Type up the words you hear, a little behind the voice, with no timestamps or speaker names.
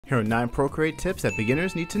Here are 9 Procreate tips that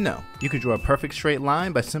beginners need to know. You could draw a perfect straight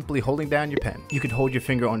line by simply holding down your pen. You could hold your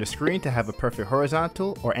finger on the screen to have a perfect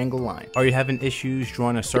horizontal or angle line. Are you having issues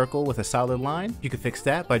drawing a circle with a solid line? You can fix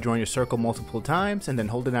that by drawing your circle multiple times and then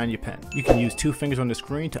holding down your pen. You can use 2 fingers on the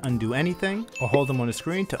screen to undo anything, or hold them on the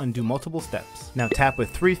screen to undo multiple steps. Now tap with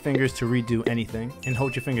 3 fingers to redo anything, and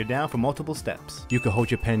hold your finger down for multiple steps. You can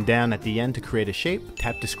hold your pen down at the end to create a shape,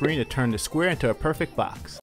 tap the screen to turn the square into a perfect box.